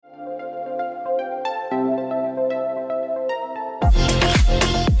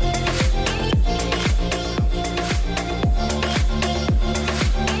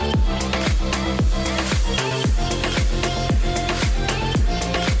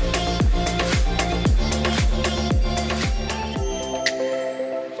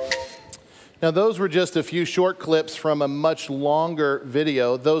Now, those were just a few short clips from a much longer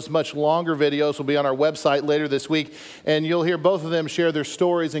video. Those much longer videos will be on our website later this week, and you'll hear both of them share their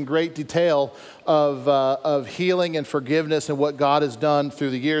stories in great detail of healing and forgiveness and what God has done through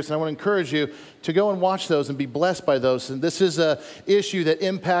the years. And I want to encourage you to go and watch those and be blessed by those. And this is an issue that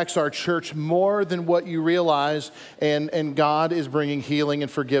impacts our church more than what you realize, and God is bringing healing and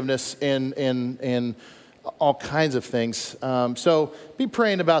forgiveness in all kinds of things. So be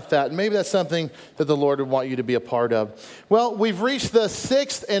praying about that. And maybe that's something that the Lord would want you to be a part of. Well, we've reached the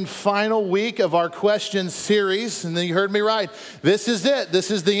 6th and final week of our question series. And then you heard me right. This is it.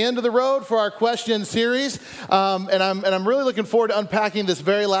 This is the end of the road for our question series. And I'm really looking forward to unpacking this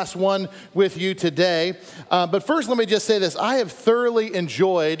very last one with you today. But first, let me just say this. I have thoroughly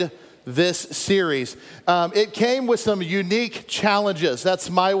enjoyed this series. It came with some unique challenges.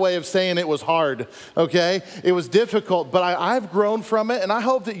 That's my way of saying it was hard, okay? It was difficult, but I've grown from it, and I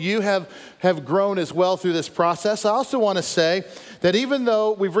hope that you have grown as well through this process. I also want to say that even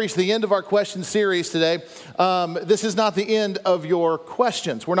though we've reached the end of our question series today, this is not the end of your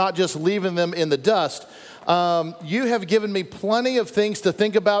questions. We're not just leaving them in the dust. You have given me plenty of things to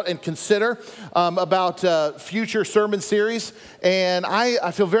think about and consider about future sermon series, and I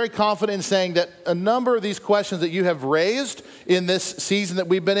feel very confident in saying that a number of these questions that you have raised in this season that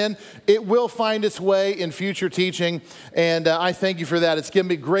we've been in, it will find its way in future teaching, and I thank you for that. It's given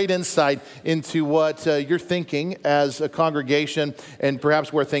me great insight into what you're thinking as a congregation and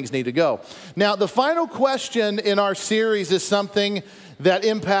perhaps where things need to go. Now, the final question in our series is something that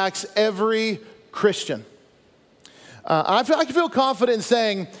impacts every Christian. I feel confident in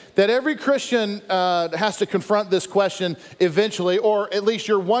saying that every Christian has to confront this question eventually, or at least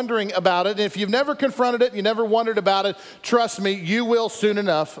you're wondering about it. And if you've never confronted it, you never wondered about it, trust me, you will soon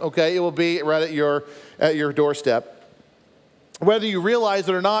enough, okay? It will be right at your doorstep. Whether you realize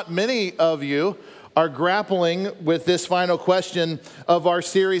it or not, many of you are grappling with this final question of our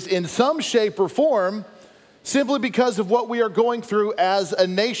series in some shape or form, simply because of what we are going through as a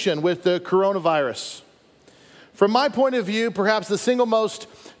nation with the coronavirus. From my point of view, perhaps the single most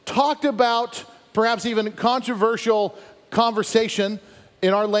talked about, perhaps even controversial conversation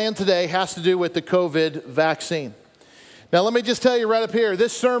in our land today has to do with the COVID vaccine. Now, let me just tell you right up here,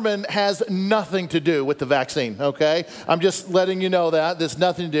 this sermon has nothing to do with the vaccine, okay? I'm just letting you know that. There's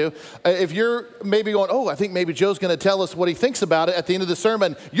nothing to do. If you're maybe going, I think maybe Joe's going to tell us what he thinks about it at the end of the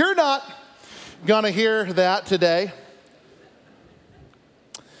sermon, you're not going to hear that today.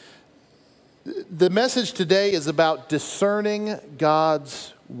 The message today is about discerning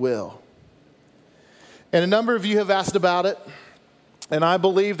God's will. And a number of you have asked about it, and I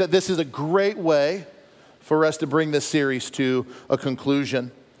believe that this is a great way for us to bring this series to a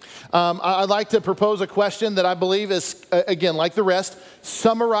conclusion. I'd like to propose a question that I believe is, again, like the rest,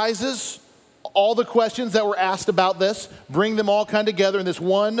 summarizes all the questions that were asked about this, bring them all kind of together in this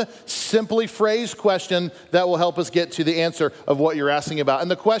one simply phrased question that will help us get to the answer of what you're asking about. And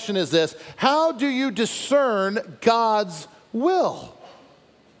the question is this: how do you discern God's will?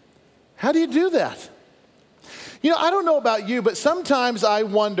 How do you do that? You know, I don't know about you, but sometimes I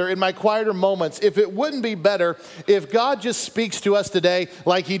wonder in my quieter moments if it wouldn't be better if God just speaks to us today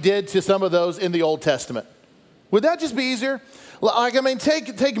like he did to some of those in the Old Testament. Would that just be easier? Like, I mean,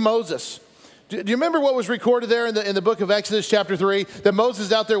 take Moses. Do you remember what was recorded there in the book of Exodus chapter 3? That Moses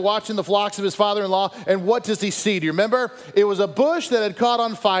is out there watching the flocks of his father-in-law, and what does he see? Do you remember? It was a bush that had caught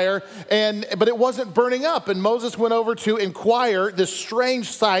on fire, but it wasn't burning up. And Moses went over to inquire this strange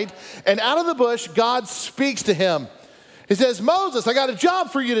sight, and out of the bush, God speaks to him. He says, Moses, I got a job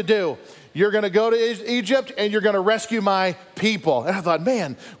for you to do. You're going to go to Egypt, and you're going to rescue my people. And I thought,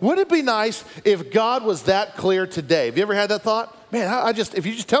 man, wouldn't it be nice if God was that clear today? Have you ever had that thought? Man, if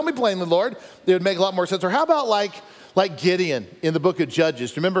you just tell me plainly, Lord, it would make a lot more sense. Or how about like Gideon in the book of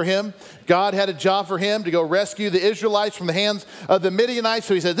Judges? Do you remember him? God had a job for him to go rescue the Israelites from the hands of the Midianites.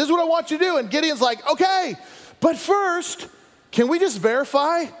 So he said, this is what I want you to do. And Gideon's like, okay, but first, can we just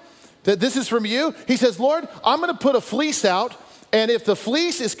verify that this is from you? He says, Lord, I'm going to put a fleece out. And if the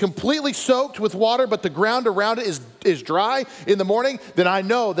fleece is completely soaked with water, but the ground around it is dry in the morning, then I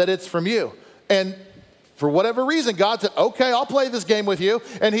know that it's from you. And for whatever reason, God said, okay, I'll play this game with you.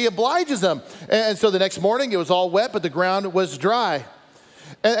 And he obliges them. And so the next morning, it was all wet, but the ground was dry.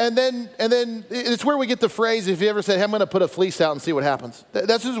 And then it's where we get the phrase, if you ever said, hey, I'm going to put a fleece out and see what happens.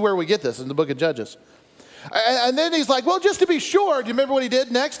 This is where we get this in the book of Judges. And then he's like, well, just to be sure, do you remember what he did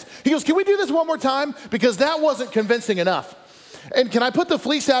next? He goes, can we do this one more time? Because that wasn't convincing enough. And can I put the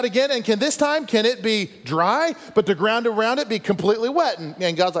fleece out again? And this time, can it be dry, but the ground around it be completely wet?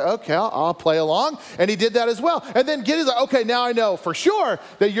 And God's like, okay, I'll play along. And he did that as well. And then Gideon's like, okay, now I know for sure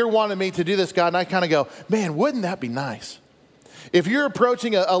that you're wanting me to do this, God. And I kind of go, man, wouldn't that be nice? If you're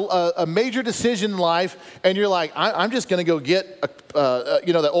approaching a major decision in life and you're like, I'm just going to go get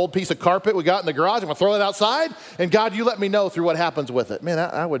that old piece of carpet we got in the garage, I'm going to throw it outside, and God, you let me know through what happens with it. Man,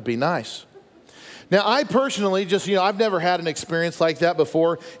 that would be nice. Now, I personally I've never had an experience like that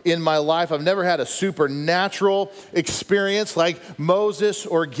before in my life. I've never had a supernatural experience like Moses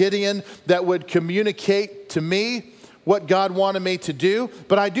or Gideon that would communicate to me what God wanted me to do.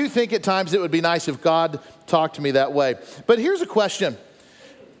 But I do think at times it would be nice if God talked to me that way. But here's a question.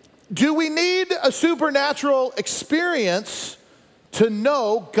 Do we need a supernatural experience to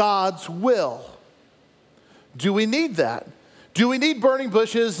know God's will? Do we need that? Do we need burning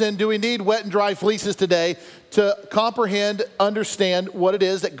bushes and do we need wet and dry fleeces today to comprehend, understand what it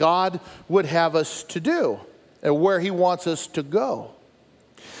is that God would have us to do and where he wants us to go?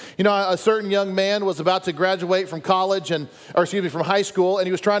 A certain young man was about to graduate from from high school, and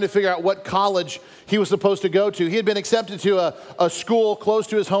he was trying to figure out what college he was supposed to go to. He had been accepted to a school close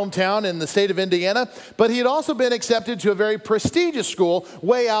to his hometown in the state of Indiana, but he had also been accepted to a very prestigious school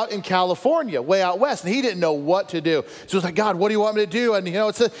way out in California, way out west, and he didn't know what to do. So he was like, God, what do you want me to do? And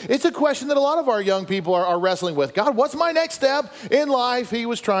it's a question that a lot of our young people are wrestling with. God, what's my next step in life? He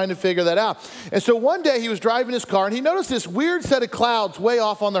was trying to figure that out. And so one day he was driving his car, and he noticed this weird set of clouds way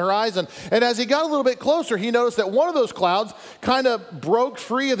off on the horizon. And as he got a little bit closer, he noticed that one of those clouds kind of broke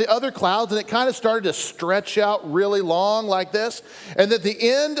free of the other clouds, and it kind of started to stretch out really long like this. And at the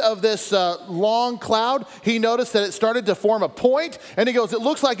end of this long cloud, he noticed that it started to form a point. And he goes, it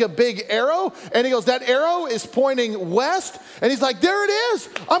looks like a big arrow. And he goes, that arrow is pointing west. And he's like, there it is.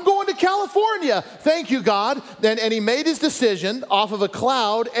 I'm going to California. Thank you, God. And he made his decision off of a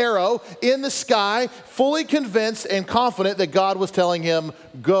cloud arrow in the sky, fully convinced and confident that God was telling him,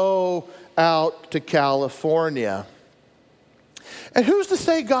 go out to California. And who's to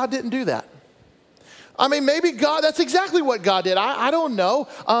say God didn't do that? I mean, maybe God, that's exactly what God did. I don't know.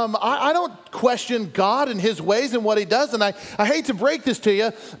 I don't question God and his ways and what he does. And I hate to break this to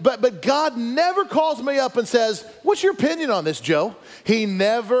you, but God never calls me up and says, what's your opinion on this, Joe? He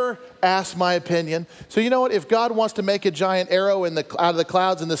never asks my opinion. So you know what? If God wants to make a giant arrow out of the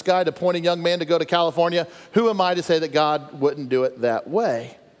clouds in the sky to point a young man to go to California, who am I to say that God wouldn't do it that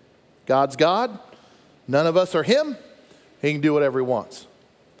way? God's God. None of us are him. He can do whatever he wants.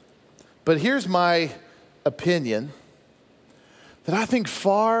 But here's my opinion, that I think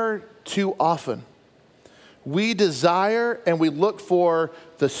far too often we desire and we look for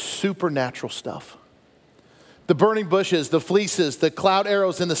the supernatural stuff. The burning bushes, the fleeces, the cloud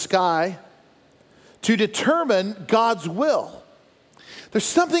arrows in the sky to determine God's will. There's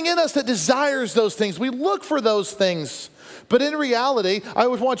something in us that desires those things. We look for those things. But in reality, I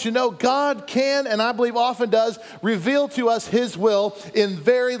always want you to know God can, and I believe often does, reveal to us his will in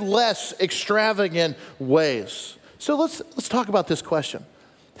very less extravagant ways. So let's talk about this question.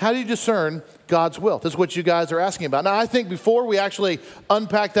 How do you discern God's will? This is what you guys are asking about. Now, I think before we actually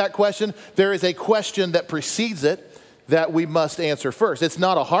unpack that question, there is a question that precedes it that we must answer first. It's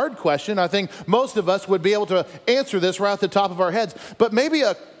not a hard question. I think most of us would be able to answer this right at the top of our heads. But maybe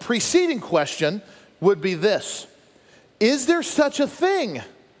a preceding question would be this. Is there such a thing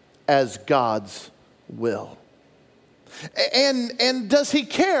as God's will? And does he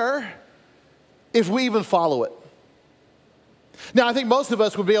care if we even follow it? Now, I think most of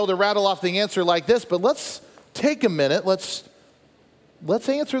us would be able to rattle off the answer like this, but let's take a minute. Let's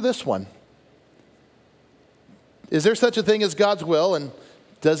answer this one. Is there such a thing as God's will, and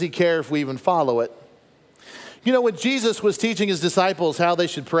does he care if we even follow it? You know, when Jesus was teaching his disciples how they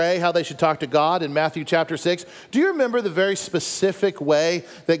should pray, how they should talk to God in Matthew chapter 6, do you remember the very specific way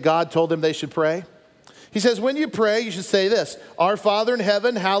that God told them they should pray? He says, when you pray, you should say this, Our Father in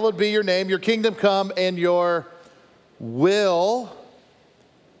heaven, hallowed be your name, your kingdom come, and your will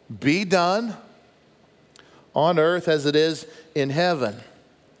be done on earth as it is in heaven.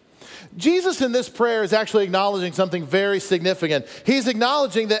 Jesus in this prayer is actually acknowledging something very significant. He's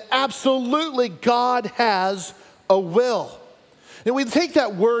acknowledging that absolutely God has a will. And we take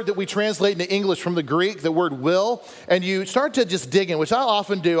that word that we translate into English from the Greek, the word will, and you start to just dig in, which I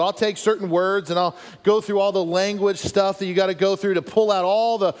often do. I'll take certain words and I'll go through all the language stuff that you got to go through to pull out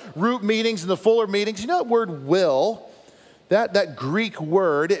all the root meanings and the fuller meanings. You know that word will, that Greek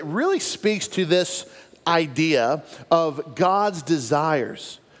word, it really speaks to this idea of God's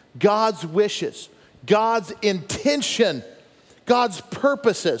desires, God's wishes, God's intention, God's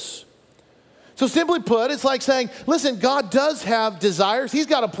purposes. So simply put, it's like saying, listen, God does have desires. He's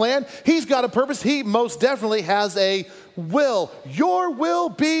got a plan. He's got a purpose. He most definitely has a will. Your will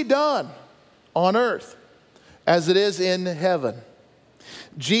be done on earth as it is in heaven.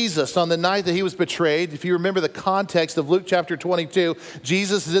 Jesus, on the night that he was betrayed, if you remember the context of Luke chapter 22,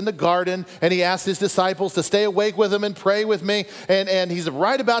 Jesus is in the garden and he asks his disciples to stay awake with him and pray with me. And he's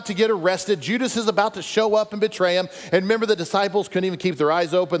right about to get arrested. Judas is about to show up and betray him. And remember, the disciples couldn't even keep their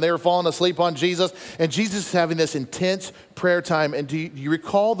eyes open. They were falling asleep on Jesus. And Jesus is having this intense prayer time. And do you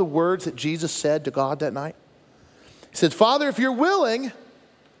recall the words that Jesus said to God that night? He said, Father, if you're willing,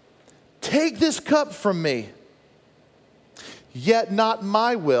 take this cup from me. Yet not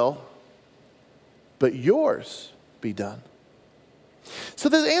my will, but yours be done. So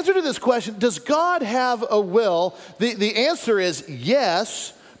the answer to this question, does God have a will? The answer is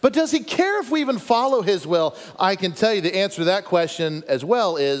yes, but does he care if we even follow his will? I can tell you the answer to that question as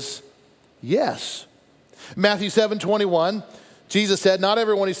well is yes. Matthew 7:21, Jesus said, not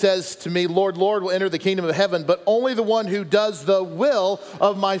everyone who says to me, Lord, Lord, will enter the kingdom of heaven, but only the one who does the will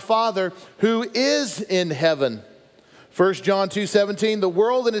of my Father who is in heaven. 1 John 2:17, the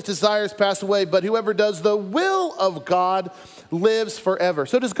world and its desires pass away, but whoever does the will of God lives forever.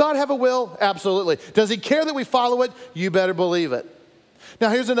 So does God have a will? Absolutely. Does he care that we follow it? You better believe it. Now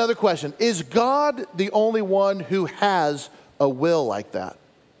here's another question. Is God the only one who has a will like that?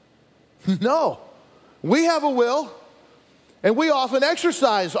 No. We have a will, and we often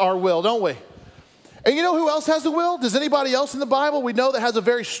exercise our will, don't we? And you know who else has a will? Does anybody else in the Bible we know that has a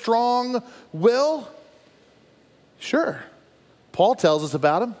very strong will? Sure. Paul tells us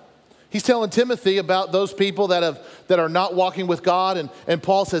about him. He's telling Timothy about those people that are not walking with God, and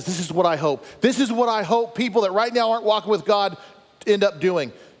Paul says, this is what I hope. This is what I hope people that right now aren't walking with God end up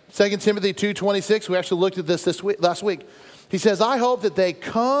doing. 2 Timothy 2:26, we actually looked at this last week. He says, I hope that they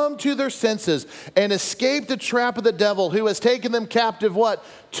come to their senses and escape the trap of the devil who has taken them captive, what?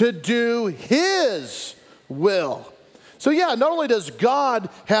 To do his will. So yeah, not only does God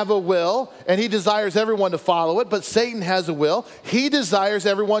have a will, and he desires everyone to follow it, but Satan has a will. He desires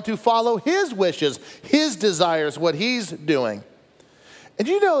everyone to follow his wishes, his desires, what he's doing. And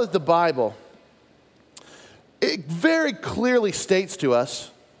you know that the Bible, it very clearly states to us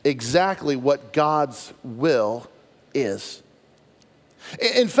exactly what God's will is.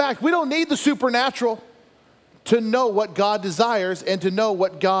 In fact, we don't need the supernatural to know what God desires and to know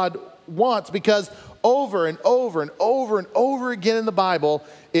what God wants, because over and over and over and over again in the Bible,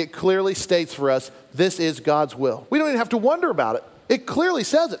 it clearly states for us, this is God's will. We don't even have to wonder about it. It clearly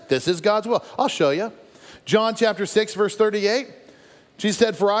says it. This is God's will. I'll show you. John chapter 6, verse 38. Jesus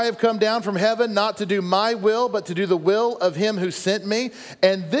said, for I have come down from heaven not to do my will, but to do the will of him who sent me.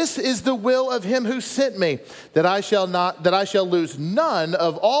 And this is the will of him who sent me, that I shall lose none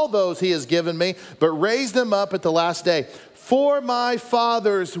of all those he has given me, but raise them up at the last day. For my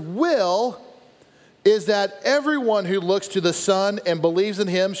Father's will is that everyone who looks to the Son and believes in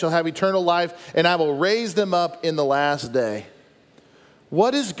him shall have eternal life, and I will raise them up in the last day.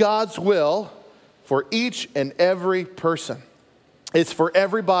 What is God's will for each and every person? It's for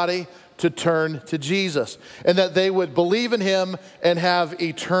everybody to turn to Jesus, and that they would believe in him and have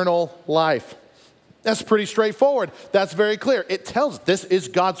eternal life. That's pretty straightforward. That's very clear. It tells us this is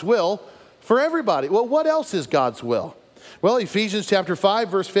God's will for everybody. Well, what else is God's will? Well, Ephesians chapter 5,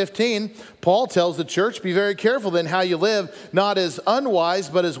 verse 15, Paul tells the church, be very careful then how you live, not as unwise,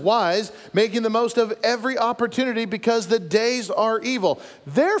 but as wise, making the most of every opportunity because the days are evil.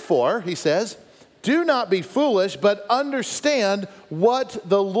 Therefore, he says, do not be foolish, but understand what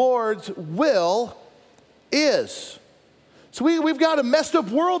the Lord's will is. So we've got a messed up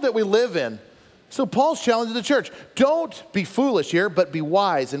world that we live in. So Paul's challenging the church, don't be foolish here, but be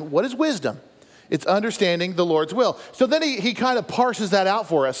wise. And what is wisdom? It's understanding the Lord's will. So then he kind of parses that out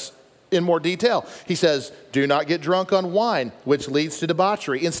for us in more detail. He says, do not get drunk on wine, which leads to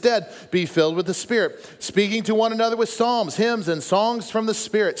debauchery. Instead, be filled with the Spirit, speaking to one another with psalms, hymns, and songs from the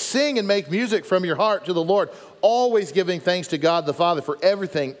Spirit. Sing and make music from your heart to the Lord, always giving thanks to God the Father for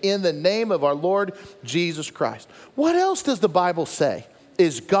everything in the name of our Lord Jesus Christ. What else does the Bible say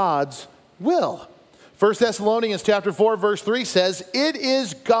is God's will? 1 Thessalonians chapter 4, verse 3 says, it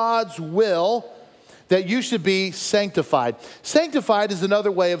is God's will that you should be sanctified. Sanctified is another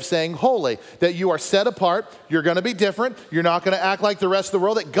way of saying holy, that you are set apart, you're going to be different, you're not going to act like the rest of the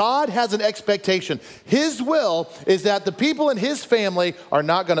world, that God has an expectation. His will is that the people in his family are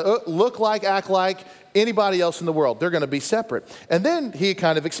not going to look like, act like, anybody else in the world. They're going to be separate. And then he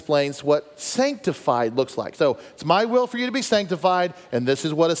kind of explains what sanctified looks like. So it's my will for you to be sanctified, and this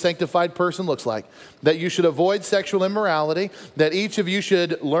is what a sanctified person looks like. That you should avoid sexual immorality, that each of you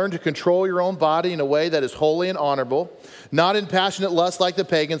should learn to control your own body in a way that is holy and honorable, not in passionate lust like the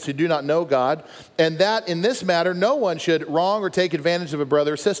pagans who do not know God, and that in this matter no one should wrong or take advantage of a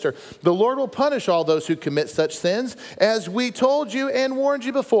brother or sister. The Lord will punish all those who commit such sins, as we told you and warned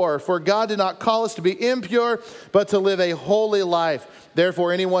you before. For God did not call us to be impure, but to live a holy life.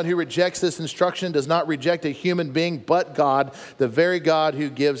 Therefore, anyone who rejects this instruction does not reject a human being, but God, the very God who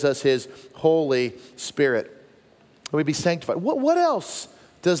gives us his Holy Spirit. We be sanctified. What else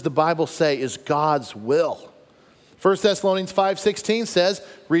does the Bible say is God's will? 1 Thessalonians 5:16 says,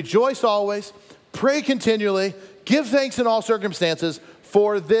 rejoice always, pray continually, give thanks in all circumstances,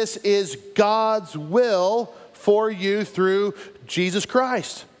 for this is God's will for you through Jesus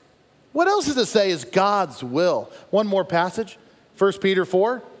Christ. What else does it say is God's will? One more passage, 1 Peter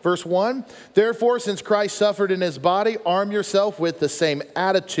 4, verse 1. Therefore, since Christ suffered in his body, arm yourself with the same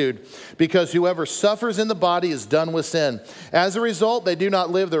attitude, because whoever suffers in the body is done with sin. As a result, they do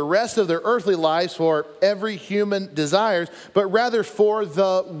not live the rest of their earthly lives for every human desires, but rather for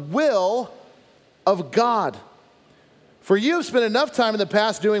the will of God. For you have spent enough time in the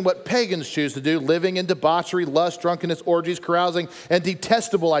past doing what pagans choose to do, living in debauchery, lust, drunkenness, orgies, carousing, and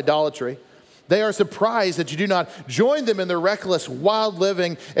detestable idolatry. They are surprised that you do not join them in their reckless, wild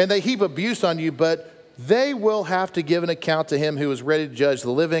living, and they heap abuse on you, but they will have to give an account to him who is ready to judge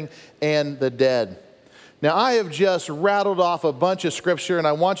the living and the dead. Now, I have just rattled off a bunch of scripture, and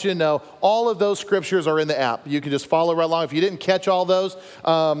I want you to know all of those scriptures are in the app. You can just follow right along. If you didn't catch all those, you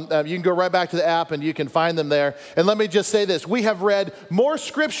can go right back to the app, and you can find them there. And let me just say this. We have read more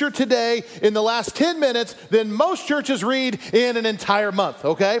scripture today in the last 10 minutes than most churches read in an entire month,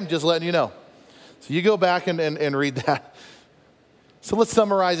 okay? I'm just letting you know. So you go back and read that. So let's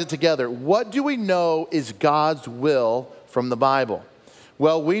summarize it together. What do we know is God's will from the Bible?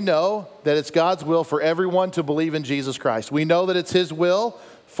 Well, we know that it's God's will for everyone to believe in Jesus Christ. We know that it's his will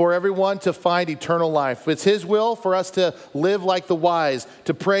for everyone to find eternal life. It's his will for us to live like the wise,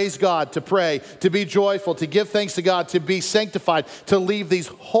 to praise God, to pray, to be joyful, to give thanks to God, to be sanctified, to lead these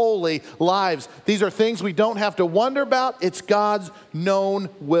holy lives. These are things we don't have to wonder about. It's God's known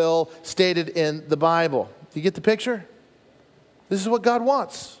will stated in the Bible. Do you get the picture? This is what God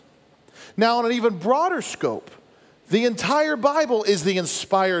wants. Now, on an even broader scope, the entire Bible is the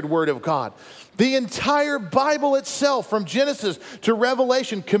inspired word of God. The entire Bible itself, from Genesis to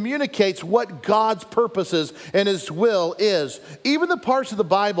Revelation, communicates what God's purposes and his will is. Even the parts of the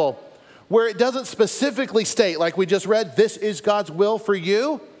Bible where it doesn't specifically state, like we just read, this is God's will for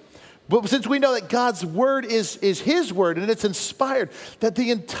you. But since we know that God's word is his word and it's inspired, that the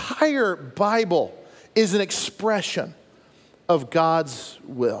entire Bible is an expression of God's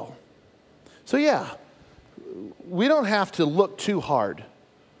will. So yeah, we don't have to look too hard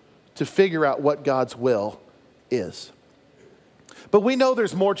to figure out what God's will is. But we know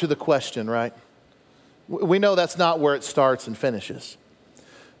there's more to the question, right? We know that's not where it starts and finishes.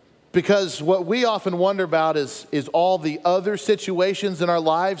 Because what we often wonder about is all the other situations in our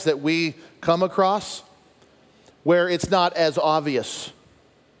lives that we come across where it's not as obvious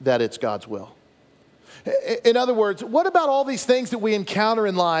that it's God's will. In other words, what about all these things that we encounter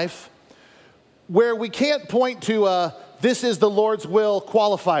in life where we can't point to this is the Lord's will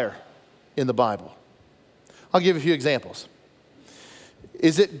qualifier in the Bible? I'll give a few examples.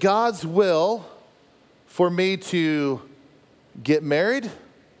 Is it God's will for me to get married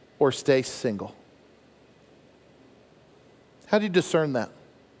or stay single? How do you discern that?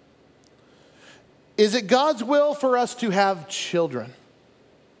 Is it God's will for us to have children?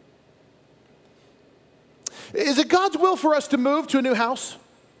 Is it God's will for us to move to a new house?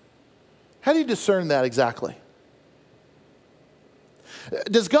 How do you discern that exactly?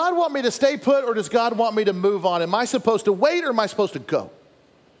 Does God want me to stay put or does God want me to move on? Am I supposed to wait or am I supposed to go?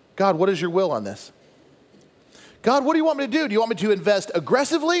 God, what is your will on this? God, what do you want me to do? Do you want me to invest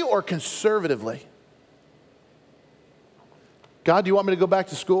aggressively or conservatively? God, do you want me to go back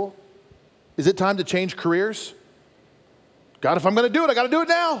to school? Is it time to change careers? God, if I'm going to do it, I got to do it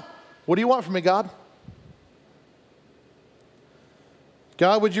now. What do you want from me, God?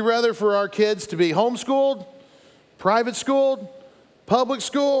 God, would you rather for our kids to be homeschooled, private schooled, public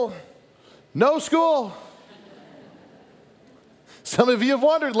school, no school? Some of you have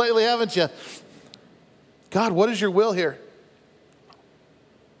wondered lately, haven't you? God, what is your will here?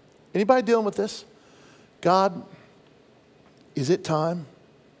 Anybody dealing with this? God, is it time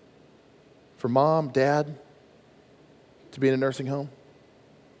for mom, dad to be in a nursing home?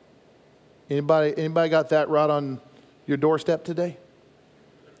 Anybody got that right on your doorstep today?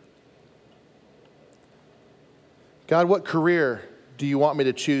 God, what career do you want me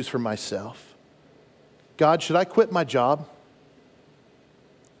to choose for myself? God, should I quit my job?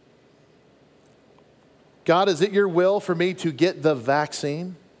 God, is it your will for me to get the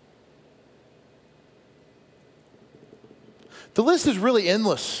vaccine? The list is really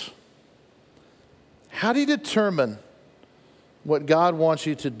endless. How do you determine what God wants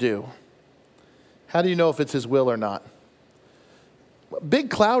you to do? How do you know if it's his will or not? Big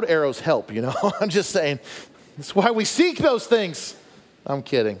cloud arrows help, you know. I'm just saying. That's why we seek those things. I'm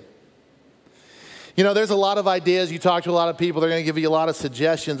kidding. You know, there's a lot of ideas. You talk to a lot of people, they're going to give you a lot of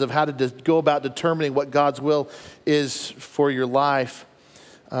suggestions of how to go about determining what God's will is for your life.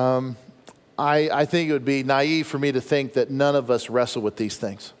 I think it would be naive for me to think that none of us wrestle with these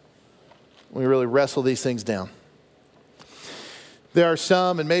things. We really wrestle these things down. There are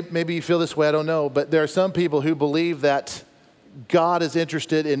some, and maybe you feel this way, I don't know, but there are some people who believe that God is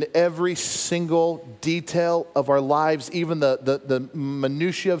interested in every single detail of our lives, even the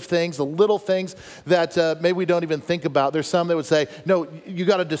minutiae of things, the little things that maybe we don't even think about. There's some that would say, no, you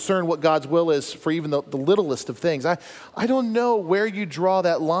got to discern what God's will is for even the littlest of things. I don't know where you draw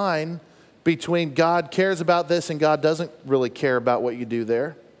that line between God cares about this and God doesn't really care about what you do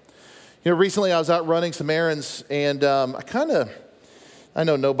there. You know, recently I was out running some errands, and I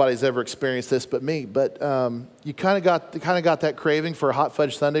know nobody's ever experienced this but me, but you kind of got that craving for a hot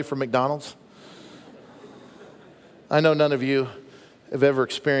fudge sundae from McDonald's. I know none of you have ever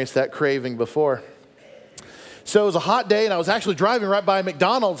experienced that craving before. So it was a hot day, and I was actually driving right by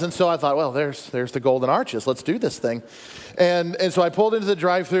McDonald's, and so I thought, well, there's the Golden Arches. Let's do this thing. And so I pulled into the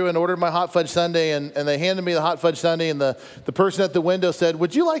drive-thru and ordered my hot fudge sundae, and they handed me the hot fudge sundae, and the person at the window said,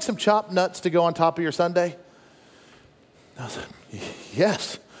 would you like some chopped nuts to go on top of your sundae? I was like,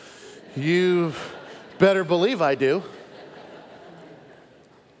 yes, you better believe I do.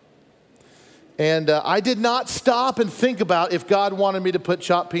 And I did not stop and think about if God wanted me to put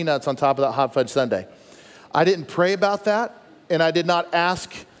chopped peanuts on top of that hot fudge sundae. I didn't pray about that, and I did not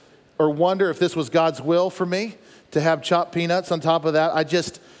ask or wonder if this was God's will for me to have chopped peanuts on top of that. I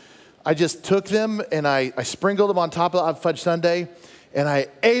just took them and I sprinkled them on top of the hot fudge sundae, and I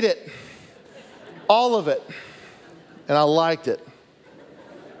ate it, all of it, and I liked it.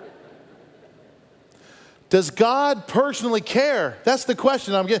 Does God personally care? That's the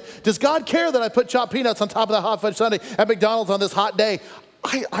question I'm getting. Does God care that I put chopped peanuts on top of the hot fudge sundae at McDonald's on this hot day?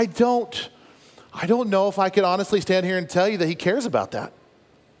 I don't know if I could honestly stand here and tell you that he cares about that.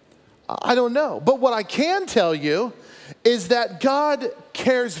 I don't know. But what I can tell you is that God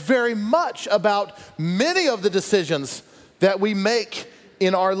cares very much about many of the decisions that we make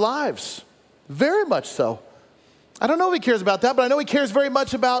in our lives. Very much so. I don't know if he cares about that, but I know he cares very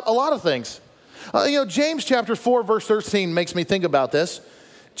much about a lot of things. James chapter 4, verse 13 makes me think about this.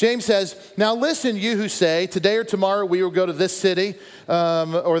 James says, now listen, you who say, today or tomorrow we will go to this city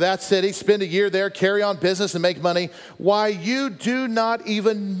or that city, spend a year there, carry on business and make money. Why, you do not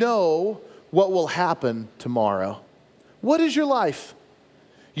even know what will happen tomorrow. What is your life?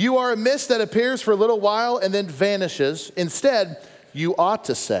 You are a mist that appears for a little while and then vanishes. Instead, you ought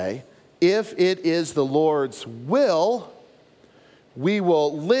to say, if it is the Lord's will, we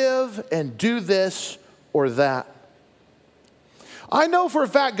will live and do this or that. I know for a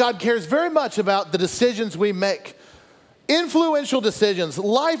fact God cares very much about the decisions we make. Influential decisions,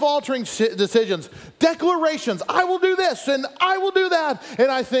 life-altering decisions, declarations. I will do this and I will do that.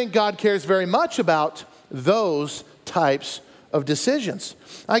 And I think God cares very much about those types of decisions.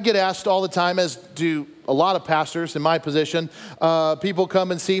 I get asked all the time, as do a lot of pastors in my position. People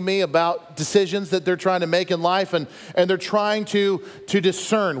come and see me about decisions that they're trying to make in life, and they're trying to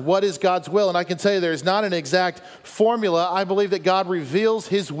discern what is God's will. And I can tell you there's not an exact formula. I believe that God reveals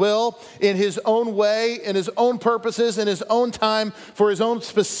his will in his own way, in his own purposes, in his own time, for his own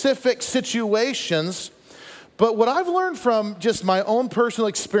specific situations. But what I've learned from just my own personal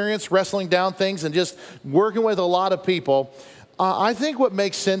experience wrestling down things and just working with a lot of people, I think what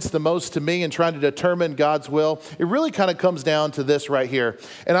makes sense the most to me in trying to determine God's will, it really kind of comes down to this right here.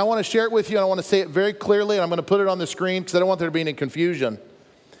 And I want to share it with you, and I want to say it very clearly, and I'm going to put it on the screen because I don't want there to be any confusion.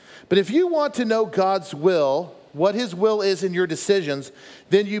 But if you want to know God's will, what his will is in your decisions,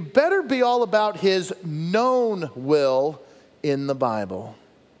 then you better be all about his known will in the Bible.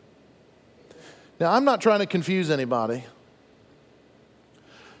 Now, I'm not trying to confuse anybody.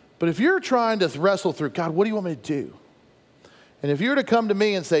 But if you're trying to wrestle through, God, what do you want me to do? And if you were to come to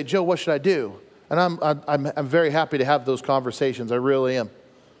me and say, Joe, what should I do? And I'm very happy to have those conversations. I really am.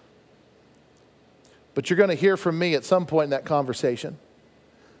 But you're going to hear from me at some point in that conversation.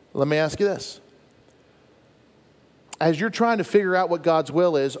 Let me ask you this. As you're trying to figure out what God's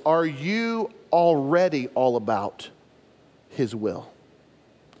will is, are you already all about His will?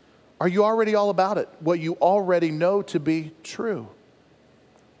 Are you already all about it? What you already know to be true?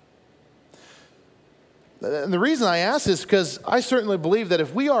 And the reason I ask this is because I certainly believe that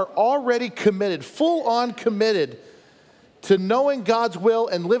if we are already committed, full on committed to knowing God's will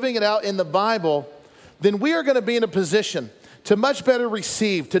and living it out in the Bible, then we are going to be in a position to much better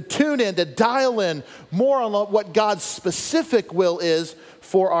receive, to tune in, to dial in more on what God's specific will is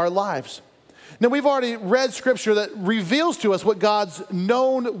for our lives. Now, we've already read scripture that reveals to us what God's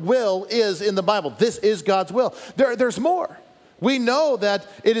known will is in the Bible. This is God's will. There's more. We know that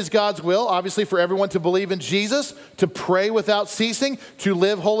it is God's will, obviously, for everyone to believe in Jesus, to pray without ceasing, to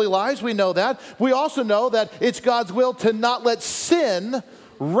live holy lives. We know that. We also know that it's God's will to not let sin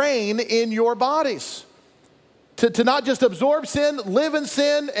reign in your bodies. To not just absorb sin, live in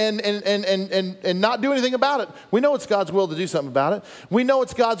sin, and not do anything about it. We know it's God's will to do something about it. We know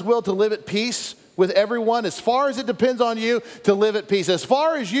it's God's will to live at peace with everyone, as far as it depends on you, to live at peace. As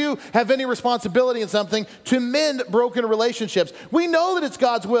far as you have any responsibility in something, to mend broken relationships. We know that it's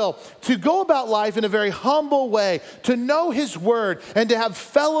God's will to go about life in a very humble way, to know His word, and to have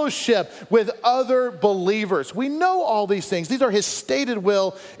fellowship with other believers. We know all these things. These are His stated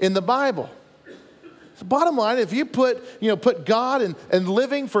will in the Bible. So bottom line, if you put God and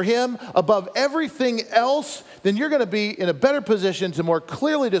living for Him above everything else, then you're going to be in a better position to more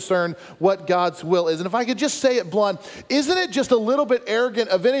clearly discern what God's will is. And if I could just say it blunt, isn't it just a little bit arrogant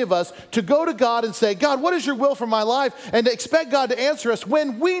of any of us to go to God and say, God, what is your will for my life? And to expect God to answer us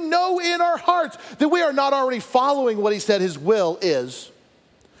when we know in our hearts that we are not already following what He said His will is.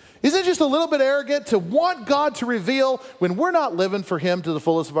 Isn't it just a little bit arrogant to want God to reveal when we're not living for Him to the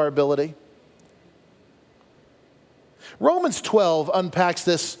fullest of our ability? Romans 12 unpacks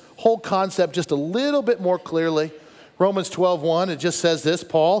this whole concept just a little bit more clearly. Romans 12:1, it just says this,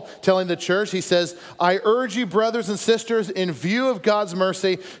 Paul telling the church, he says, I urge you, brothers and sisters, in view of God's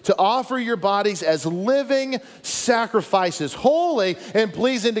mercy, to offer your bodies as living sacrifices, holy and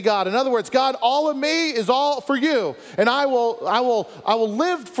pleasing to God. In other words, God, all of me is all for you, and I will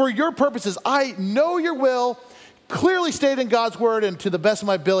live for your purposes. I know your will, clearly stated in God's word, and to the best of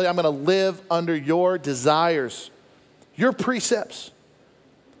my ability, I'm going to live under your desires, your precepts.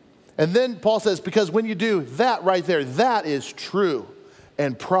 And then Paul says, because when you do that right there, that is true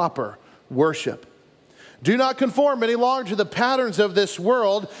and proper worship. Do not conform any longer to the patterns of this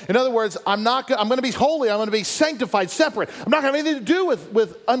world. In other words, I'm going to be holy. I'm going to be sanctified, separate. I'm not going to have anything to do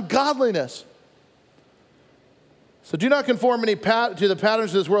with ungodliness. So do not conform to the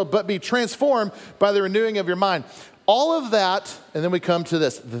patterns of this world, but be transformed by the renewing of your mind. All of that, and then we come to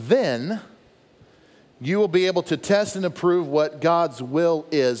this. Then you will be able to test and approve what God's will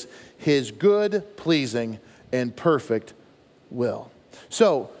is, His good, pleasing, and perfect will.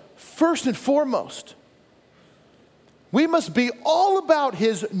 So, first and foremost, we must be all about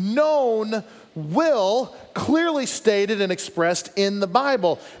His known will, clearly stated and expressed in the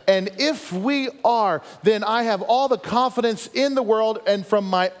Bible. And if we are, then I have all the confidence in the world, and from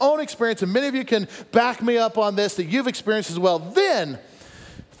my own experience, and many of you can back me up on this, that you've experienced as well, then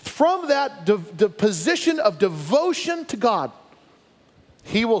from that the position of devotion to God,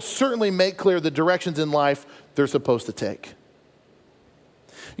 He will certainly make clear the directions in life they're supposed to take.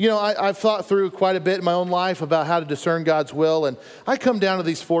 You know, I've thought through quite a bit in my own life about how to discern God's will, and I come down to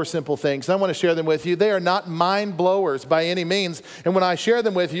these 4 simple things. And I want to share them with you. They are not mind blowers by any means, and when I share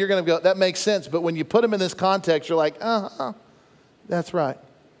them with you, you're going to go, that makes sense. But when you put them in this context, you're like, that's right.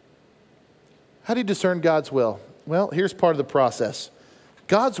 How do you discern God's will? Well, here's part of the process.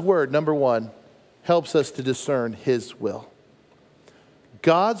 God's word, number 1, helps us to discern His will.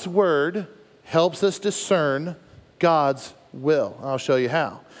 God's word helps us discern God's will. I'll show you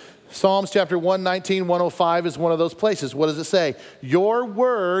how. Psalms chapter 119, 105 is one of those places. What does it say? Your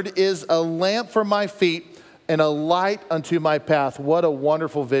word is a lamp for my feet and a light unto my path. What a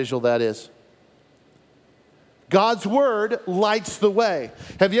wonderful visual that is. God's word lights the way.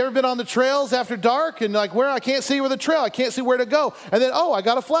 Have you ever been on the trails after dark and like, where I can't see where the trail, I can't see where to go. And then, I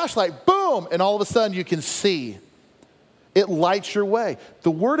got a flashlight, boom, and all of a sudden you can see. It lights your way.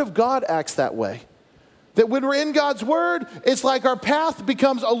 The word of God acts that way. That when we're in God's word, it's like our path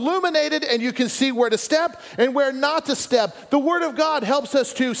becomes illuminated and you can see where to step and where not to step. The word of God helps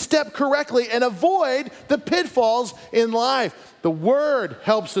us to step correctly and avoid the pitfalls in life. The word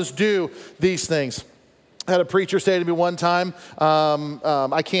helps us do these things. I had a preacher say to me one time,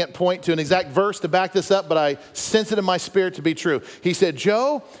 I can't point to an exact verse to back this up, but I sense it in my spirit to be true. He said,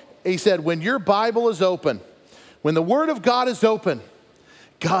 Joe, when your Bible is open, when the Word of God is open,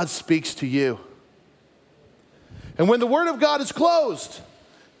 God speaks to you. And when the Word of God is closed,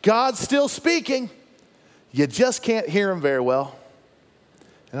 God's still speaking. You just can't hear him very well.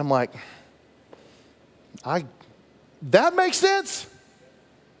 And I'm like, that makes sense.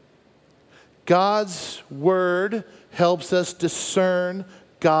 God's Word helps us discern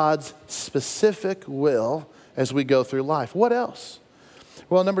God's specific will as we go through life. What else?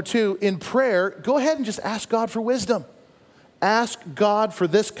 Well, number 2, in prayer, go ahead and just ask God for wisdom. Ask God for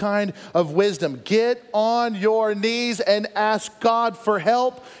this kind of wisdom. Get on your knees and ask God for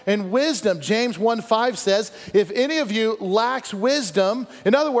help and wisdom. James 1:5 says, if any of you lacks wisdom,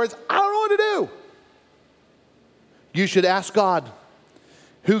 in other words, I don't know what to do, you should ask God,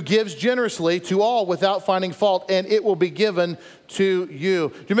 who gives generously to all without finding fault, and it will be given to you.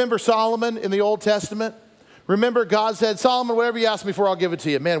 Do you remember Solomon in the Old Testament? Remember, God said, Solomon, whatever you ask me for, I'll give it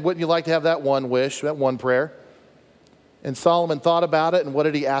to you. Man, wouldn't you like to have that one wish, that one prayer? And Solomon thought about it, and what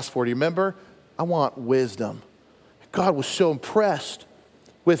did he ask for? Do you remember? I want wisdom. God was so impressed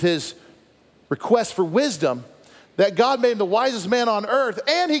with his request for wisdom that God made him the wisest man on earth,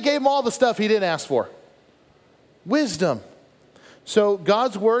 and he gave him all the stuff he didn't ask for. Wisdom. So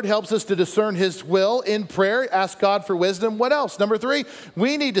God's Word helps us to discern his will in prayer. Ask God for wisdom. What else? Number 3,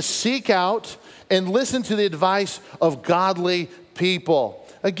 we need to seek out and listen to the advice of godly people.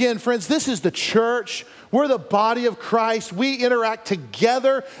 Again, friends, this is the church. We're the body of Christ. We interact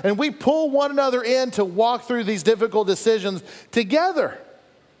together, and we pull one another in to walk through these difficult decisions together.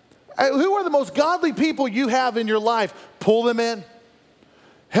 Who are the most godly people you have in your life? Pull them in.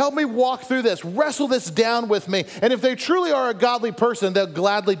 Help me walk through this. Wrestle this down with me. And if they truly are a godly person, they'll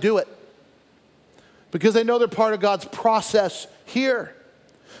gladly do it because they know they're part of God's process here.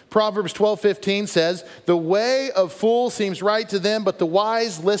 Proverbs 12:15 says, the way of fools seems right to them, but the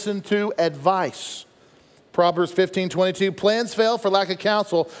wise listen to advice. Proverbs 15:22, plans fail for lack of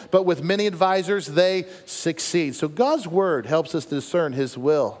counsel, but with many advisors they succeed. So God's Word helps us discern his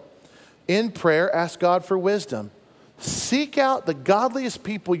will. In prayer, ask God for wisdom. Seek out the godliest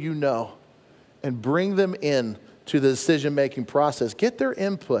people you know and bring them in to the decision-making process. Get their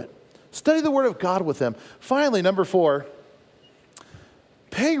input. Study the Word of God with them. Finally, number 4,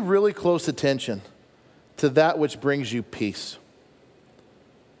 pay really close attention to that which brings you peace.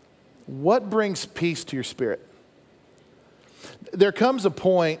 What brings peace to your spirit? There comes a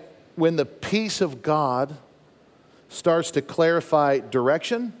point when the peace of God starts to clarify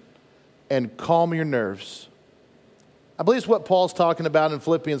direction and calm your nerves. I believe it's what Paul's talking about in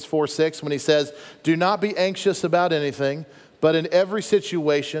Philippians 4:6 when he says, do not be anxious about anything, but in every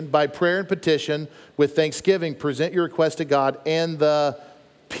situation, by prayer and petition, with thanksgiving, present your request to God, and the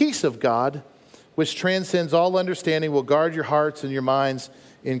peace of God, which transcends all understanding, will guard your hearts and your minds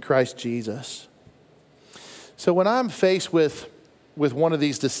in Christ Jesus. So when I'm faced with one of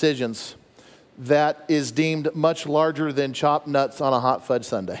these decisions that is deemed much larger than chopped nuts on a hot fudge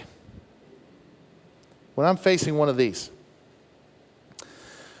sundae, when I'm facing one of these,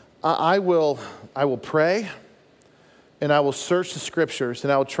 I will pray, and I will search the Scriptures,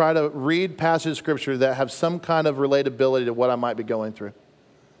 and I will try to read passages of Scripture that have some kind of relatability to what I might be going through.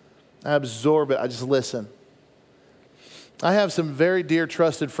 I absorb it. I just listen. I have some very dear,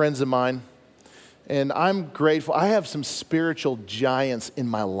 trusted friends of mine, and I'm grateful. I have some spiritual giants in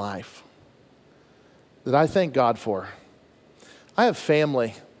my life that I thank God for. I have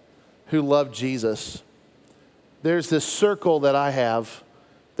family who love Jesus. There's this circle that I have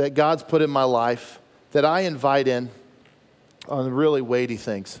that God's put in my life that I invite in on really weighty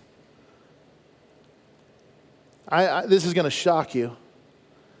things. This is going to shock you.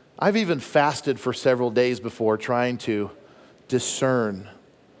 I've even fasted for several days before trying to discern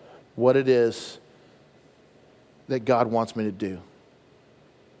what it is that God wants me to do.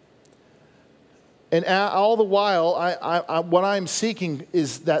 And all the while, what I'm seeking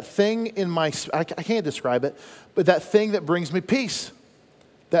is that thing in my, I can't describe it, but that thing that brings me peace.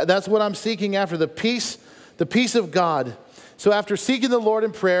 That's what I'm seeking after, the peace of God. So after seeking the Lord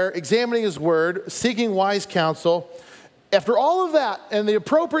in prayer, examining his word, seeking wise counsel, after all of that and the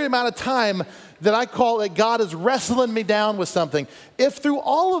appropriate amount of time that I call that God is wrestling me down with something, if through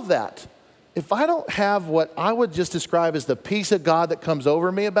all of that, if I don't have what I would just describe as the peace of God that comes over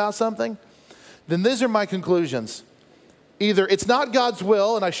me about something, then these are my conclusions. Either it's not God's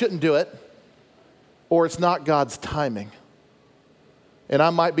will and I shouldn't do it, or it's not God's timing. And I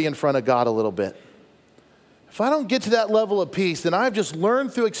might be in front of God a little bit. If I don't get to that level of peace, then I've just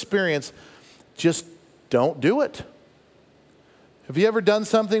learned through experience, just don't do it. Have you ever done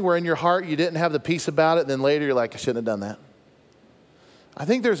something where in your heart you didn't have the peace about it, and then later you're like, I shouldn't have done that? I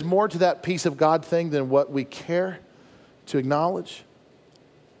think there's more to that peace of God thing than what we care to acknowledge.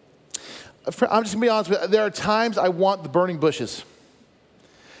 I'm just going to be honest with you. There are times I want the burning bushes.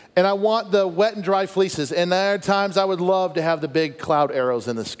 And I want the wet and dry fleeces. And there are times I would love to have the big cloud arrows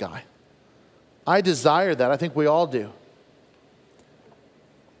in the sky. I desire that. I think we all do.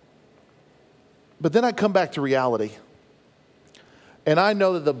 But then I come back to reality. And I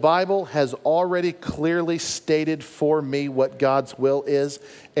know that the Bible has already clearly stated for me what God's will is.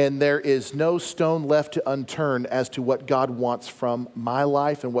 And there is no stone left to unturned as to what God wants from my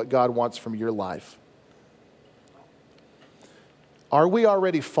life and what God wants from your life. Are we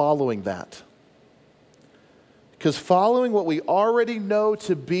already following that? Because following what we already know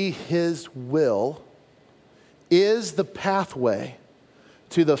to be His will is the pathway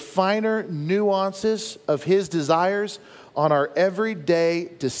to the finer nuances of His desires on our everyday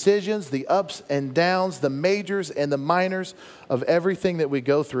decisions, the ups and downs, the majors and the minors of everything that we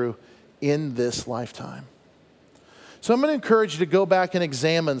go through in this lifetime. So I'm going to encourage you to go back and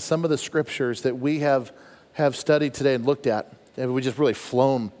examine some of the scriptures that we have studied today and looked at. And we just really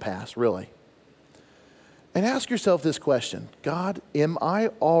flown past, really. And ask yourself this question: God, am I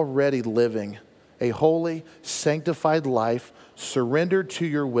already living a holy, sanctified life, surrendered to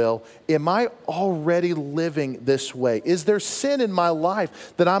your will? Am I already living this way? Is there sin in my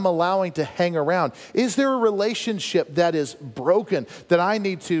life that I'm allowing to hang around? Is there a relationship that is broken that I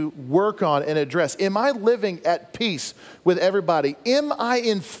need to work on and address? Am I living at peace with everybody? Am I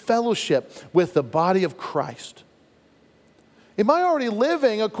in fellowship with the body of Christ? Am I already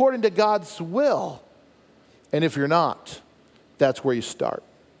living according to God's will? And if you're not, that's where you start.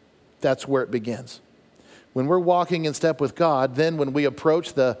 That's where it begins. When we're walking in step with God, then when we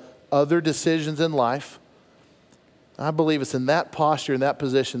approach the other decisions in life, I believe it's in that posture, in that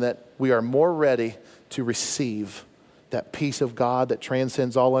position, that we are more ready to receive that peace of God that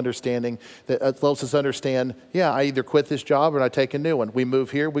transcends all understanding, that lets us understand, yeah, I either quit this job or I take a new one. We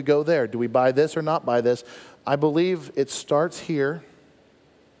move here, we go there. Do we buy this or not buy this? I believe it starts here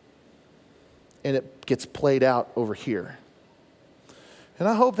and it gets played out over here. And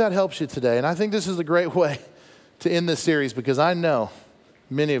I hope that helps you today. And I think this is a great way to end this series, because I know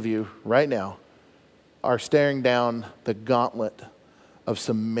many of you right now are staring down the gauntlet of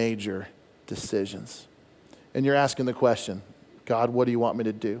some major decisions. And you're asking the question, God, what do you want me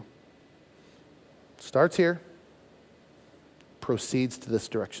to do? Starts here, proceeds to this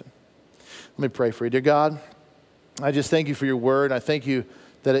direction. Let me pray for you. Dear God, I just thank you for your word. I thank you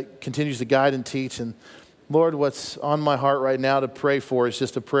that it continues to guide and teach. And Lord, what's on my heart right now to pray for is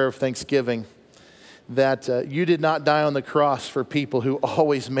just a prayer of thanksgiving that you did not die on the cross for people who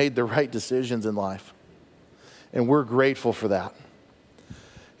always made the right decisions in life. And we're grateful for that.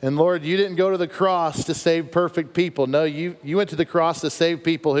 And Lord, you didn't go to the cross to save perfect people. No, you went to the cross to save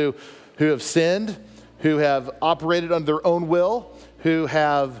people who have sinned, who have operated under their own will, who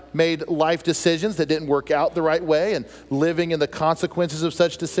have made life decisions that didn't work out the right way and living in the consequences of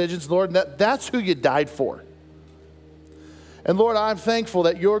such decisions. Lord, that's who you died for. And Lord, I'm thankful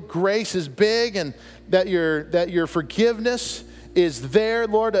that your grace is big and that your forgiveness is there.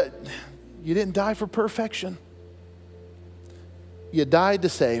 Lord, you didn't die for perfection. You died to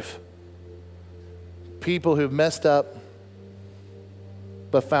save people who've messed up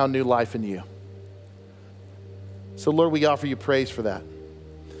but found new life in you. So Lord, we offer you praise for that.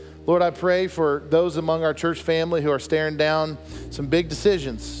 Lord, I pray for those among our church family who are staring down some big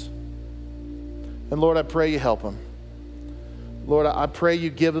decisions. And Lord, I pray you help them. Lord, I pray you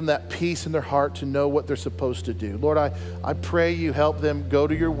give them that peace in their heart to know what they're supposed to do. Lord, I pray you help them go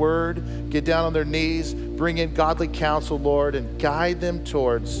to your word, get down on their knees, bring in godly counsel, Lord, and guide them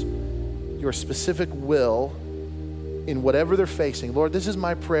towards your specific will in whatever they're facing. Lord, this is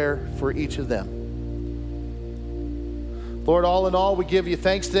my prayer for each of them. Lord, all in all, we give you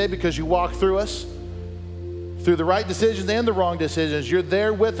thanks today because you walk through us, through the right decisions and the wrong decisions. You're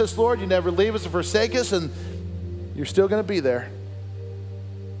there with us, Lord. You never leave us or forsake us, and you're still going to be there.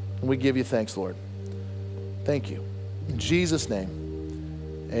 And we give you thanks, Lord. Thank you. In Jesus'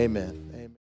 name, amen.